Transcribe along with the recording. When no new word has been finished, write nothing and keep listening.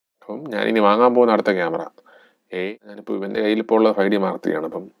അപ്പം ഞാനിനി വാങ്ങാൻ പോകുന്ന അടുത്ത ക്യാമറ ഞാനിപ്പോൾ എൻ്റെ കയ്യിലിപ്പോൾ ഉള്ള 5D Mark III ആണ്.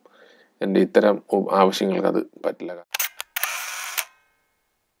 അപ്പം എൻ്റെ ഇത്തരം ആവശ്യങ്ങൾക്ക് അത് പറ്റില്ല.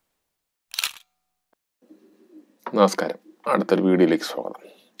 നമസ്കാരം, അടുത്തൊരു വീഡിയോയിലേക്ക് സ്വാഗതം.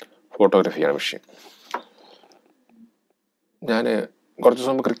 ഫോട്ടോഗ്രാഫിയാണ് വിഷയം. ഞാൻ കുറച്ച്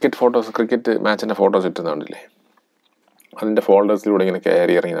ദിവസം മുമ്പ് ക്രിക്കറ്റ് മാച്ചിൻ്റെ ഫോട്ടോസ് ഇട്ടുന്നുണ്ടല്ലേ, അതിൻ്റെ ഫോൾഡേഴ്സിലൂടെ ഇങ്ങനെ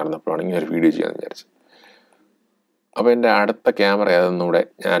കയറി ഇറങ്ങി നടന്നപ്പോഴാണ് ഇങ്ങനെ ഒരു വീഡിയോ ചെയ്യാമെന്ന് വിചാരിച്ചത്. അപ്പോൾ എൻ്റെ അടുത്ത ക്യാമറ ഏതെന്നൂടെ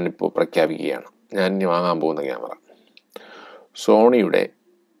ഞാനിപ്പോൾ പ്രഖ്യാപിക്കുകയാണ്. ഞാൻ ഇനി വാങ്ങാൻ പോകുന്ന ക്യാമറ സോണി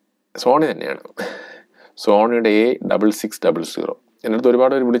തന്നെയാണ്. സോണിയുടെ A6600. എൻ്റെ അടുത്ത്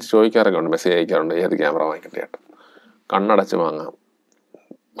ഒരുപാട് പേര് വിളിച്ച് ചോദിക്കാറൊക്കെ ഉണ്ട്, മെസ്സേജ് അയക്കാറുണ്ട്, ഏത് ക്യാമറ വാങ്ങിക്കട്ടെ ചേട്ടാ, കണ്ണടച്ച് വാങ്ങാം,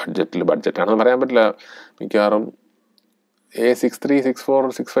 ബഡ്ജറ്റാണെന്ന് പറയാൻ പറ്റില്ല. മിക്കവാറും A63, 64,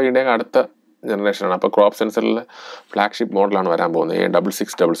 65 അടുത്ത ജനറേഷനാണ്. അപ്പോൾ ക്രോപ്പ് സെൻസറിൽ ഫ്ലാഗ്ഷിപ്പ് മോഡലാണ് വരാൻ പോകുന്നത്.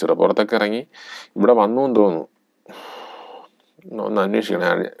 A6600 പുറത്തൊക്കെ ഇറങ്ങി ഇവിടെ വന്നു എന്ന് തോന്നുന്നു. ഒന്ന് അന്വേഷിക്കണം.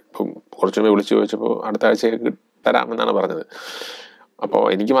 ഞാൻ ഇപ്പം കുറച്ച് മുമ്പ് വിളിച്ച് ചോദിച്ചപ്പോൾ അടുത്ത ആഴ്ചയൊക്കെ തരാമെന്നാണ് പറഞ്ഞത്. അപ്പോൾ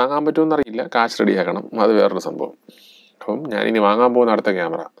എനിക്ക് വാങ്ങാൻ പറ്റുമെന്നറിയില്ല, കാശ് റെഡിയാക്കണം, അത് വേറൊരു സംഭവം. അപ്പം ഞാനിനി വാങ്ങാൻ പോകുന്ന അടുത്ത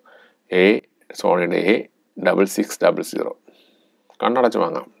ക്യാമറ സോണിയുടെ A6600. കണ്ണടച്ച്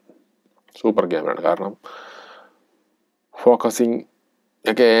വാങ്ങാം, സൂപ്പർ ക്യാമറയാണ്. കാരണം ഫോക്കസിങ്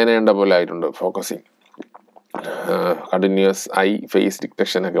ഒക്കെ ഏനേണ്ട പോലെ ആയിട്ടുണ്ട്. Focusing, continuous I face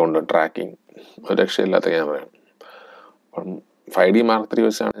detection ഒക്കെ ഉണ്ട്, ട്രാക്കിങ്, ഒരു രക്ഷയില്ലാത്ത ക്യാമറയാണ്. അപ്പം 5D Mark III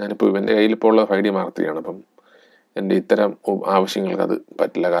വെച്ചാണ് ഞാനിപ്പോൾ എൻ്റെ കയ്യിലിപ്പോൾ ഉള്ള 5D Mark III ആണ്. അപ്പം എൻ്റെ ഇത്തരം ആവശ്യങ്ങൾക്ക് അത്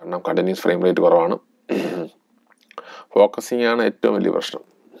പറ്റില്ല. കാരണം കണ്ടിന്യൂസ് ഫ്രെയിം റേറ്റ് കുറവാണ്, ഫോക്കസിങ് ആണ് ഏറ്റവും വലിയ പ്രശ്നം.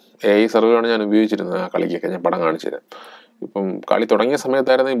 AI സർവേയാണ് ഞാൻ ഉപയോഗിച്ചിരുന്നത് ആ കളിക്കൊക്കെ. ഞാൻ പടം കാണിച്ചു തരാം. ഇപ്പം കളി തുടങ്ങിയ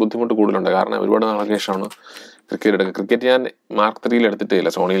സമയത്തായിരുന്നു ഈ ബുദ്ധിമുട്ട് കൂടുതലുണ്ട്. കാരണം ഒരുപാട് നാളെ ശേഷമാണ് ക്രിക്കറ്റ് എടുക്കുക. ക്രിക്കറ്റ് ഞാൻ Mark III എടുത്തിട്ടില്ല,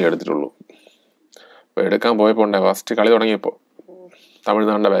 സോണിയിൽ എടുത്തിട്ടുള്ളൂ. അപ്പോൾ എടുക്കാൻ പോയപ്പോൾ ഉണ്ടായി, ഫസ്റ്റ് കളി തുടങ്ങിയപ്പോൾ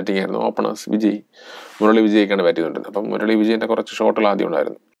തമിഴ്നാടിൻ്റെ ബാറ്റിംഗ് ആയിരുന്നു. ഓപ്പണേഴ്സ് മുരളി വിജയ്ക്കാണ് ബാറ്റ് ചെയ്തുകൊണ്ടിരുന്നത്. അപ്പം മുരളി വിജയൻ്റെ കുറച്ച് ഷോട്ടുകൾ ആദ്യം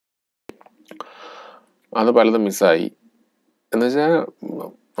ഉണ്ടായിരുന്നു, അത് പലതും മിസ്സായി. എന്ന് വെച്ചാൽ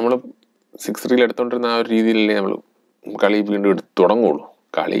നമ്മൾ 6-3 എടുത്തുകൊണ്ടിരുന്ന ആ ഒരു രീതിയിലല്ലേ നമ്മൾ കളി വീണ്ടും തുടങ്ങുള്ളൂ.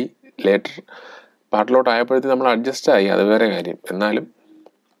 കളി ലേറ്റർ പാർട്ടിലോട്ടായപ്പോഴത്തേക്ക് നമ്മൾ അഡ്ജസ്റ്റ് ആയി, അത് വേറെ കാര്യം. എന്നാലും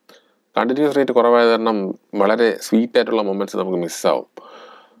കണ്ടിന്യൂസ് റേറ്റ് കുറവായത് കാരണം വളരെ സ്വീറ്റായിട്ടുള്ള മൊമെൻറ്റ്സ് നമുക്ക് മിസ്സാവും.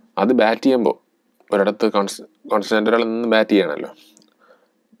 അത് ബാറ്റ് ചെയ്യുമ്പോൾ ഒരിടത്ത് കോൺസ്റ്റൻ്റ് ഒരാൾ നിന്ന് ബാറ്റ് ചെയ്യണമല്ലോ.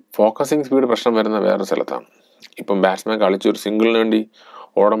 ഫോക്കസിങ് സ്പീഡ് പ്രശ്നം വരുന്ന വേറൊരു സ്ഥലത്താണ്. ഇപ്പം ബാറ്റ്സ്മാൻ കളിച്ചൊരു സിംഗിളിന് വേണ്ടി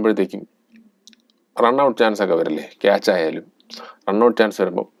ഓടുമ്പോഴത്തേക്കും റൺഔട്ട് ചാൻസ് ഒക്കെ വരില്ലേ, ക്യാച്ച് ആയാലും റൺഔട്ട് ചാൻസ്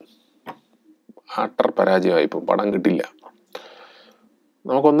വരുമ്പോൾ അട്ടർ പരാജയമായി, ഇപ്പോൾ പടം കിട്ടില്ല,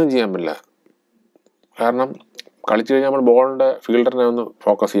 നമുക്കൊന്നും ചെയ്യാൻ പറ്റില്ല. കാരണം കളിച്ചു കഴിഞ്ഞാൽ നമ്മൾ ബോളിൻ്റെ ഫീൽഡറിനെ ഒന്ന്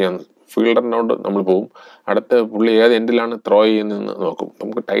ഫോക്കസ് ചെയ്യാൻ, ഫീൽഡറിനോട് നമ്മൾ പോവും, അടുത്ത പുള്ളി ഏത് എൻഡിലാണ് ത്രോ ചെയ്യുന്നതെന്ന് നോക്കും.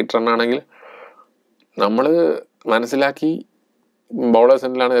 നമുക്ക് ടൈറ്റ് റണ്ണാണെങ്കിൽ നമ്മൾ മനസ്സിലാക്കി ബൗളേഴ്സ്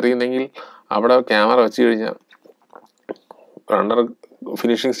എൻഡിലാണ് എറിയുന്നെങ്കിൽ അവിടെ ക്യാമറ വെച്ച് കഴിഞ്ഞാൽ റണ്ണർ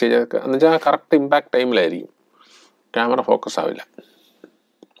ഫിനിഷിങ് സ്റ്റേജൊക്കെ എന്ന് വെച്ചാൽ കറക്റ്റ് ഇമ്പാക്ട് ടൈമിലായിരിക്കും, ക്യാമറ ഫോക്കസ് ആവില്ല.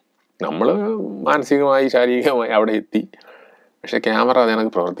 നമ്മൾ മാനസികമായി ശാരീരികമായി അവിടെ എത്തി, പക്ഷെ ക്യാമറ അത്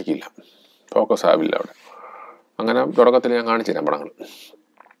എനിക്ക് പ്രവർത്തിക്കില്ല, ഫോക്കസ് ആവില്ല അവിടെ. അങ്ങനെ തുടക്കത്തിൽ ഞാൻ കാണിച്ചു തരാം പടങ്ങൾ,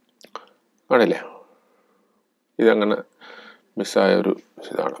 കാണില്ലേ, ഇതങ്ങനെ മിസ്സായ ഒരു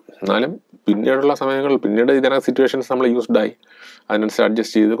ഇതാണ്. എന്നാലും പിന്നീടുള്ള സമയങ്ങളിൽ പിന്നീട് ഇതിനകത്ത് സിറ്റുവേഷൻസ് നമ്മൾ യൂസ്ഡായി, അതിനനുസരിച്ച്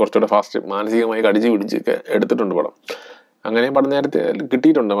അഡ്ജസ്റ്റ് ചെയ്ത് കുറച്ചുകൂടെ ഫാസ്റ്റ് മാനസികമായി കടിച്ച് പിടിച്ചൊക്കെ എടുത്തിട്ടുണ്ട് പടം. അങ്ങനെ പടം നേരത്തെ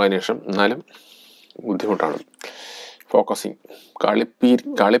കിട്ടിയിട്ടുണ്ട് അതിനുശേഷം. എന്നാലും ബുദ്ധിമുട്ടാണ് ഫോക്കസിങ്.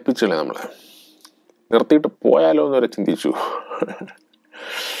 കളിപ്പിച്ചില്ലേ നമ്മളെ, നിർത്തിയിട്ട് പോയാലോ എന്ന് വരെ ചിന്തിച്ചു.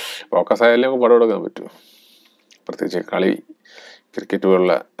 ഫോക്കസ് ആയാലും നമുക്ക് പടം എടുക്കാൻ പറ്റൂ, പ്രത്യേകിച്ച് ക്രിക്കറ്റ്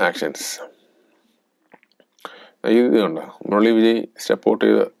പോലുള്ള ആക്ഷൻസ്. ഇത് കണ്ടോ, മുരളി വിജയ് സ്റ്റെപ്പ് ഔട്ട്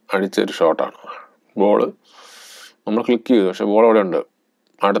ചെയ്ത് അടിച്ചൊരു ഷോട്ടാണ്. ബോള് നമ്മൾ ക്ലിക്ക് ചെയ്തു, പക്ഷെ ബോൾ അവിടെ ഉണ്ട്.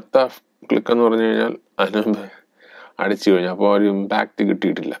 അടുത്ത ക്ലിക്കെന്ന് പറഞ്ഞു കഴിഞ്ഞാൽ അതിന് മുമ്പ് അടിച്ചു കഴിഞ്ഞു, അപ്പോൾ ഒരു ഇമ്പാക്റ്റ്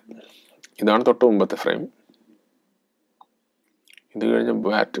കിട്ടിയിട്ടില്ല. ഇതാണ് തൊട്ട് മുമ്പത്തെ ഫ്രെയിം. ഇത് കഴിഞ്ഞ്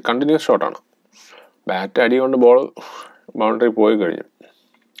ബാറ്റ് കണ്ടിന്യൂസ് ഷോട്ടാണ്, ബാറ്റ് അടി കൊണ്ട് ബോൾ ബൗണ്ടറി പോയി കഴിഞ്ഞു.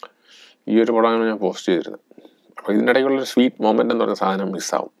 ഈ ഒരു പടമാണ് ഞാൻ പോസ്റ്റ് ചെയ്തിരുന്നത്. അപ്പോൾ ഇതിൻ്റെ ഇടയ്ക്കുള്ളൊരു സ്വീറ്റ് മൊമെൻ്റ് എന്ന് പറഞ്ഞ സാധനം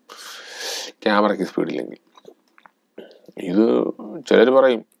മിസ്സാവും ക്യാമറയ്ക്ക് സ്പീഡില്ലെങ്കിൽ. ഇത് ചിലർ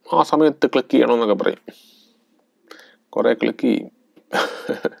പറയും ആ സമയത്ത് ക്ലിക്ക് ചെയ്യണമെന്നൊക്കെ പറയും, കുറേ ക്ലിക്ക് ചെയ്യും,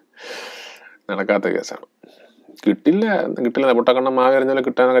 നടക്കാത്ത കേസാണ്. കിട്ടില്ല പൊട്ടക്കണ്ണം മാറിയറിഞ്ഞാലും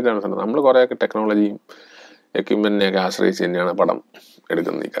കിട്ടാനൊക്കെ ചാൻസ് ഉണ്ട്. നമ്മൾ കുറേയൊക്കെ ടെക്നോളജിയും എക്യുപ്മെൻറ്റിനെയൊക്കെ ആശ്രയിച്ച് തന്നെയാണ് പടം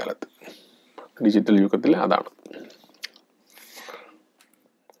എടുക്കുന്നത് ഈ കാലത്ത്, ഡിജിറ്റൽ യുഗത്തിൽ അതാണ്.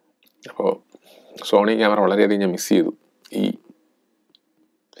 അപ്പോൾ സോണി ക്യാമറ വളരെയധികം ഞാൻ മിസ് ചെയ്തു ഈ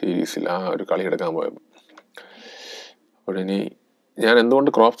സീരീസിൽ, ആ ഒരു കളി എടുക്കാൻ പോയപ്പോൾ. അപ്പോൾ ഇനി ഞാൻ എന്തുകൊണ്ട്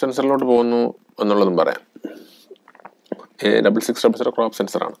ക്രോപ്പ് സെൻസറിലോട്ട് പോകുന്നു എന്നുള്ളതും പറയാം. A6600 crop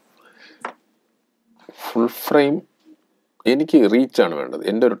സെൻസറാണ്. ഫുൾ ഫ്രെയിം എനിക്ക് റീച്ചാണ് വേണ്ടത്.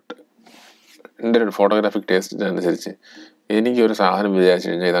 എൻ്റെ ഒരു എൻ്റെ ഒരു ഫോട്ടോഗ്രാഫിക് ടേസ്റ്റിനനുസരിച്ച് എനിക്കൊരു സാധനം വിചാരിച്ചു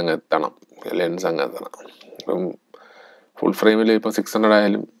കഴിഞ്ഞാൽ ഇതങ്ങ് എത്തണം, ലെൻസ് അങ്ങ് എത്തണം. ഇപ്പം ഫുൾ ഫ്രെയിമിൽ ഇപ്പോൾ 600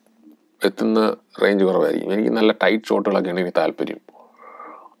 ആയാലും എത്തുന്ന റേഞ്ച് കുറവായിരിക്കും. എനിക്ക് നല്ല ടൈറ്റ് ഷോട്ടുകളൊക്കെയാണ് എനിക്ക് താല്പര്യം.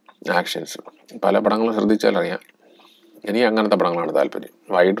 ആക്ഷൻസ് പല പടങ്ങളും ശ്രദ്ധിച്ചാലറിയാം, എനിക്ക് അങ്ങനത്തെ പടങ്ങളാണ് താല്പര്യം.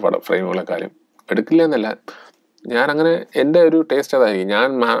 വൈഡ് പടം ഫ്രെയിമുകളെക്കാളും എടുക്കില്ല എന്നല്ല, ഞാനങ്ങനെ എൻ്റെ ഒരു ടേസ്റ്റ് അതായിരിക്കും. ഞാൻ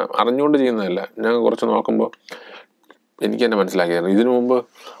അറിഞ്ഞുകൊണ്ട് ചെയ്യുന്നതല്ല, ഞാൻ കുറച്ച് നോക്കുമ്പോൾ എനിക്ക് തന്നെ മനസ്സിലാക്കിയായിരുന്നു. ഇതിനു മുമ്പ്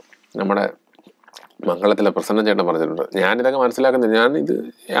നമ്മുടെ മംഗളത്തിലെ പ്രസന്ന ചേട്ടൻ പറഞ്ഞിട്ടുണ്ട്, ഞാനിതൊക്കെ മനസ്സിലാക്കുന്നില്ല, ഞാനിത്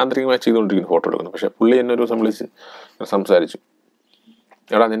യാന്ത്രികമായി ചെയ്തുകൊണ്ടിരിക്കുന്നു, ഫോട്ടോ എടുക്കുന്നു. പക്ഷേ പുള്ളി എന്നെ ഒരു ദിവസം വിളിച്ച് സംസാരിച്ചു,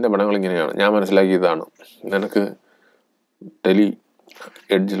 എടാ നിൻ്റെ പടങ്ങൾ ഇങ്ങനെയാണ്, ഞാൻ മനസ്സിലാക്കിയതാണ്, നിനക്ക് ടെലി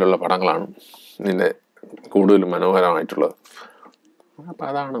എഡ്ജിലുള്ള പടങ്ങളാണ് നിൻ്റെ കൂടുതലും മനോഹരമായിട്ടുള്ളത്. അപ്പം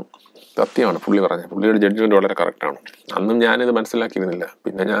അതാണ് സത്യമാണ് പുള്ളി പറഞ്ഞത്. പുള്ളിയുടെ ജഡ്ജ്മെൻറ്റ് വളരെ കറക്റ്റാണ്. അന്നും ഞാനിത് മനസ്സിലാക്കിയിരുന്നില്ല,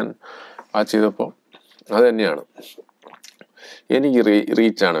 പിന്നെ ഞാൻ വാച്ച് ചെയ്തപ്പോൾ അത് തന്നെയാണ്. എനിക്ക്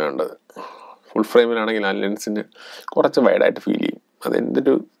റീച്ചാണ് വേണ്ടത്. ഫുൾ ഫ്രെയിമിലാണെങ്കിൽ ആ ലെൻസിന് കുറച്ച് വൈഡായിട്ട് ഫീൽ ചെയ്യും,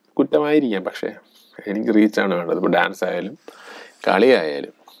 അതെന്തൊരു കുറ്റമായിരിക്കാം, പക്ഷേ എനിക്ക് റീച്ചാണ് വേണ്ടത്. ഇപ്പോൾ ഡാൻസ് ആയാലും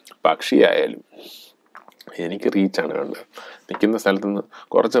കളിയായാലും പക്ഷിയായാലും എനിക്ക് റീച്ചാണ് വേണ്ടത്. നിൽക്കുന്ന സ്ഥലത്ത് നിന്ന്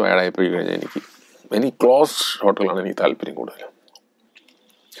കുറച്ച് വൈഡായി പോയി കഴിഞ്ഞാൽ എനിക്ക് ക്ലോസ് ഷോട്ടുകളാണ് എനിക്ക് താല്പര്യം കൂടുതൽ.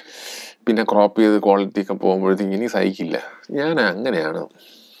 പിന്നെ ക്രോപ്പ് ചെയ്ത് ക്വാളിറ്റി ഒക്കെ പോകുമ്പോഴത്തേക്ക് ഇനി സഹിക്കില്ല. ഞാൻ അങ്ങനെയാണ്,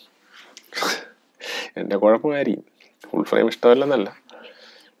 എൻ്റെ കുഴപ്പമായിരിക്കും. ഫുൾ ഫ്രെയിം ഇഷ്ടമല്ലെന്നല്ല,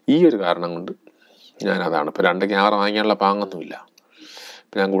 ഈ ഒരു കാരണം കൊണ്ട് ഞാനതാണ്. ഇപ്പോൾ 2 ക്യാമറ വാങ്ങിക്കാനുള്ള പാങ്ങൊന്നുമില്ല.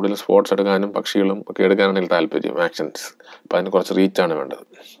 ഇപ്പം ഞാൻ കൂടുതൽ സ്പോർട്സ് എടുക്കാനും പക്ഷികളും ഒക്കെ എടുക്കാനാണ് എനിക്ക് താല്പര്യം, ആക്ഷൻസ്. അപ്പം അതിന് കുറച്ച് റീച്ചാണ് വേണ്ടത്.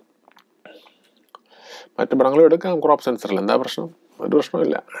 മറ്റു പടങ്ങളും എടുക്കാം ക്രോപ്പ് സെൻസറിൽ, എന്താ പ്രശ്നം? ഒരു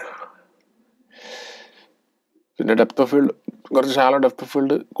പ്രശ്നമില്ല. പിന്നെ ഡെപ്ത് ഓഫ് ഫീൽഡ്, കുറച്ച് ഷാലോ ഡെപ്ത് ഓഫ്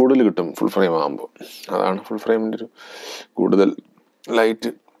ഫീൽഡ് കൂടുതൽ കിട്ടും ഫുൾ ഫ്രെയിം ആകുമ്പോൾ. അതാണ് ഫുൾ ഫ്രെയിമിൻ്റെ ഒരു കൂടുതൽ ലൈറ്റ്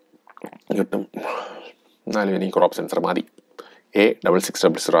കിട്ടും. എന്നാലും എനിക്ക് ക്രോപ്പ് സെൻസർ മതി.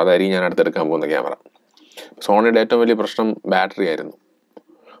 A6600 അതായിരിക്കും ഞാൻ അടുത്തെടുക്കാൻ പോകുന്ന ക്യാമറ. സോണിയുടെ ഏറ്റവും വലിയ പ്രശ്നം ബാറ്ററി ആയിരുന്നു,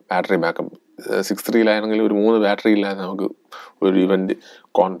 ബാറ്ററി ബാക്കപ്പ്. 6.3-ലാണെങ്കിൽ ഒരു 3 ബാറ്ററി ഇല്ലാതെ നമുക്ക് ഒരു ഇവൻറ്റ്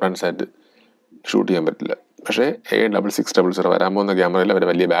കോൺഫിഡൻസ് ആയിട്ട് ഷൂട്ട് ചെയ്യാൻ പറ്റില്ല. പക്ഷേ A6600 വരാൻ പോകുന്ന ക്യാമറയിൽ അവർ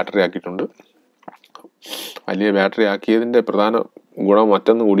വലിയ ബാറ്ററി ആക്കിയിട്ടുണ്ട്. വലിയ ബാറ്ററി ആക്കിയതിൻ്റെ പ്രധാന ഗുണം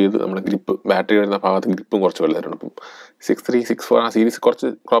മറ്റൊന്ന് കൂടിയത് നമ്മുടെ ഗ്രിപ്പ്, ബാറ്ററി വരുന്ന ഭാഗത്ത് ഗ്രിപ്പും കുറച്ച് വലുതായിട്ടുണ്ട്. ഇപ്പം 6.3, 6.4 ആ സീരീസ് കുറച്ച്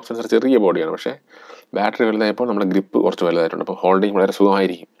ക്രോപ്പ് സെൻസർ ചെറിയ ബോഡിയാണ്, പക്ഷേ ബാറ്ററി വലുതായപ്പോൾ നമ്മുടെ ഗ്രിപ്പ് കുറച്ച് വലുതായിട്ടുണ്ട്. അപ്പോൾ ഹോൾഡിങ് വളരെ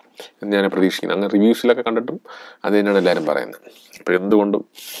സുഖമായിരിക്കും എന്ന് ഞാൻ പ്രതീക്ഷിക്കുന്നു. അങ്ങനെ റിവ്യൂസിലൊക്കെ കണ്ടിട്ടും അത് തന്നെയാണ് എല്ലാവരും പറയുന്നത്. അപ്പോൾ എന്തുകൊണ്ടും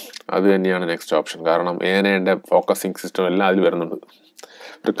അത് തന്നെയാണ് നെക്സ്റ്റ് ഓപ്ഷൻ. കാരണം A9 ഫോക്കസിങ് സിസ്റ്റം എല്ലാം അതിൽ വരുന്നുണ്ട്.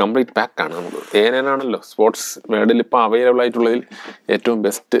 ഒരു കംപ്ലീറ്റ് പാക്കാണ് നമുക്ക്. A9 സ്പോർട്സ് വേൾഡിൽ ഇപ്പോൾ അവൈലബിൾ ആയിട്ടുള്ളതിൽ ഏറ്റവും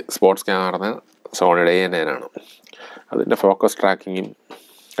ബെസ്റ്റ് സ്പോർട്സ് ക്യാമറ സോണിയുടെ A9. അതിൻ്റെ ഫോക്കസ് ട്രാക്കിങ്ങും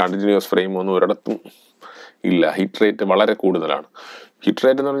കണ്ടിന്യൂസ് ഫ്രെയിം ഒന്നും ഒരിടത്തും ഇല്ല. ഹിറ്റ് റേറ്റ് വളരെ കൂടുതലാണ്. ഹിറ്റ്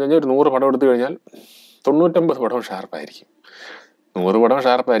റേറ്റ് എന്ന് പറഞ്ഞു കഴിഞ്ഞാൽ ഒരു 100 പടം എടുത്തു കഴിഞ്ഞാൽ 99 പടവും ഷാർപ്പായിരിക്കും. 100 പടം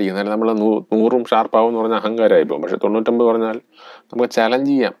ഷാർപ്പായിരിക്കും, എന്നാലും നമ്മൾ 100ഉം ഷാർപ്പാവും എന്ന് പറഞ്ഞാൽ അഹങ്കാരമായി പോകും. പക്ഷേ 99 പറഞ്ഞാൽ നമുക്ക്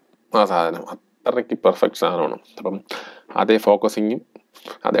ചലഞ്ച് ചെയ്യാം ആ സാധനം, അത്രയ്ക്ക് പെർഫെക്റ്റ് സാധനമാണ്. അപ്പം അതേ ഫോക്കസിങ്ങും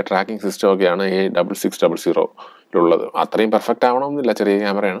അതേ ട്രാക്കിംഗ് സിസ്റ്റമൊക്കെയാണ് A6600-ലുള്ളത്. അത്രയും പെർഫെക്റ്റ് ആവണമെന്നില്ല, ചെറിയ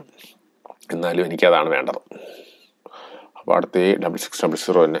ക്യാമറയാണ്, എന്നാലും എനിക്കതാണ് വേണ്ടത്. അപ്പോൾ അടുത്ത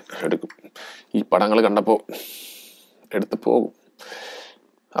A6600 തന്നെ എടുക്കും. ഈ പടങ്ങൾ കണ്ടപ്പോൾ എടുത്ത് പോകും.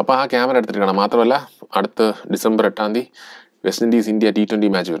 അപ്പോൾ ആ ക്യാമറ എടുത്തിട്ട് കാണാം. മാത്രമല്ല അടുത്ത December 8 west Indies India T20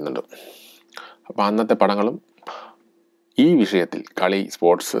 match വരുന്നുണ്ട്. അപ്പോൾ അന്നത്തെ പടങ്ങളും ഈ വിഷയത്തിൽ, കളി,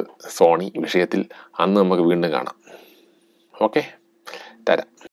 സ്പോർട്സ്, സോണി വിഷയത്തിൽ അന്ന് നമുക്ക് വീണ്ടും കാണാം. ഓക്കെ, തരാം.